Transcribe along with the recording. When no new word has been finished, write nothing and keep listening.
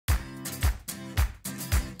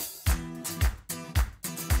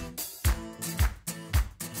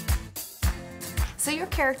So your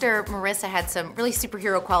character, Marissa, had some really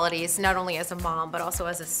superhero qualities, not only as a mom, but also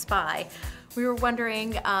as a spy. We were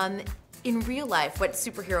wondering, in real life, what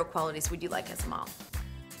superhero qualities would you like as a mom?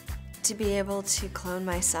 To be able to clone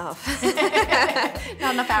myself.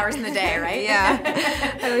 Not enough hours in the day, right?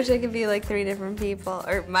 Yeah. I wish I could be like 3 different people,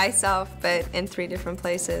 or myself, but in 3 different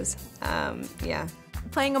places. Yeah.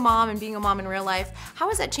 Playing a mom and being a mom in real life, how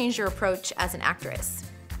has that changed your approach as an actress?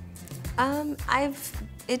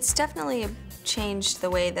 It's definitely changed the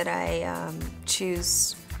way that I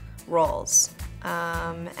choose roles,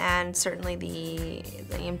 and certainly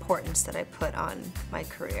the importance that I put on my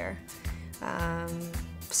career.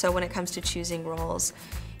 So when it comes to choosing roles,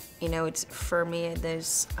 you know, for me,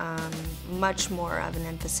 there's much more of an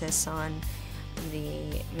emphasis on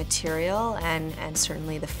the material and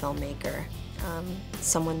certainly the filmmaker.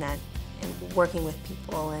 Someone that, working with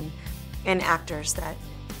people and actors that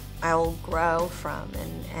I'll grow from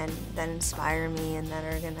and that inspire me and that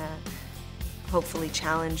are gonna hopefully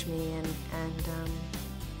challenge me and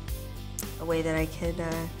a way that I could,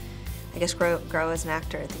 I guess, grow as an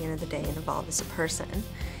actor at the end of the day and evolve as a person,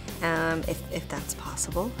 if that's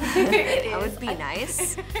possible. That would be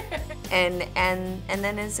nice. And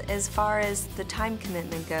then as far as the time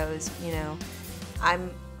commitment goes, you know,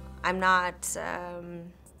 I'm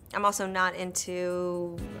also not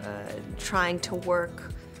into trying to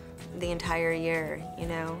work the entire year, you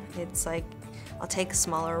know. It's like I'll take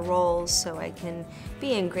smaller roles so I can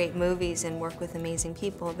be in great movies and work with amazing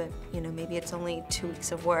people, but you know, maybe it's only 2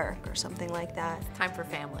 weeks of work or something like that. Time for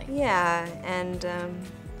family. Yeah,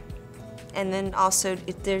 and then also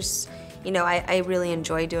there's, you know, I really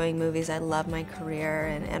enjoy doing movies. I love my career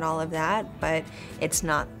and all of that, but it's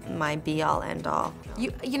not my be-all, end-all.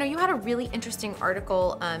 You know, you had a really interesting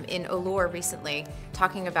article in Allure recently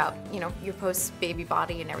talking about, you know, your post-baby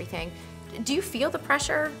body and everything. Do you feel the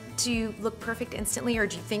pressure to look perfect instantly, or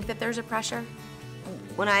do you think that there's a pressure?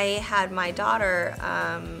 When I had my daughter,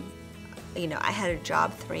 you know, I had a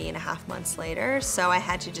job 3.5 months later, so I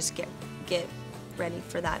had to just get ready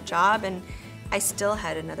for that job, and I still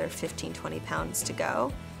had another 15-20 pounds to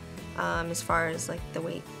go as far as like the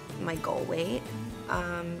weight, my goal weight.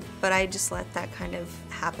 But I just let that kind of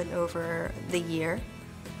happen over the year.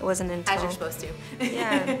 It wasn't until— As you're supposed to.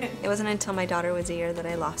 Yeah, it wasn't until my daughter was a year that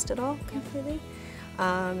I lost it all completely.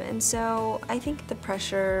 And so I think the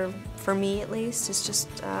pressure, for me at least, is just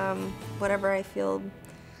whatever I feel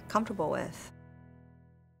comfortable with.